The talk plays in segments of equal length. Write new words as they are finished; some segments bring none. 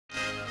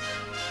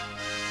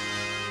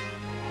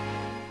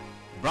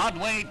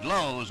Broadway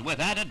glows with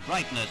added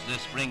brightness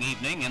this spring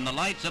evening in the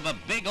lights of a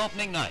big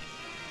opening night.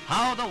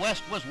 How the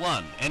West Was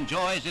Won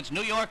enjoys its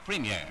New York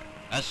premiere,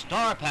 a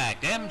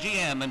star-packed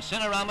MGM and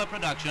Cinerama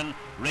production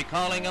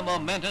recalling a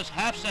momentous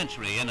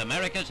half-century in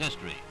America's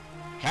history.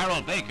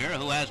 Caroll Baker,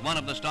 who has one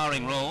of the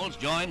starring roles,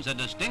 joins a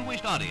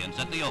distinguished audience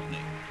at the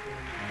opening.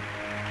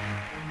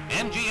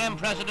 MGM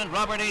President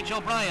Robert H.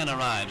 O'Brien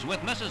arrives with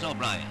Mrs.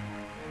 O'Brien.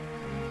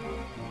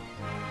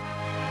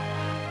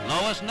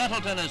 Lois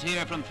Nettleton is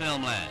here from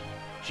Filmland.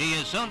 She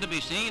is soon to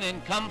be seen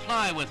in Come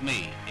Fly With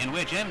Me, in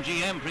which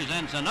MGM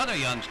presents another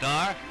young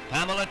star,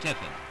 Pamela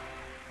Tiffin.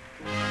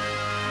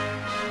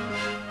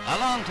 A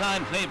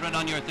longtime favorite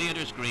on your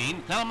theater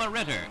screen, Thelma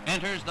Ritter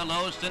enters the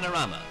Loew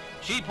Cinerama.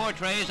 She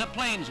portrays a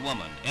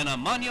plainswoman in a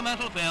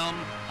monumental film,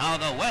 How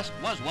the West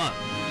Was Won.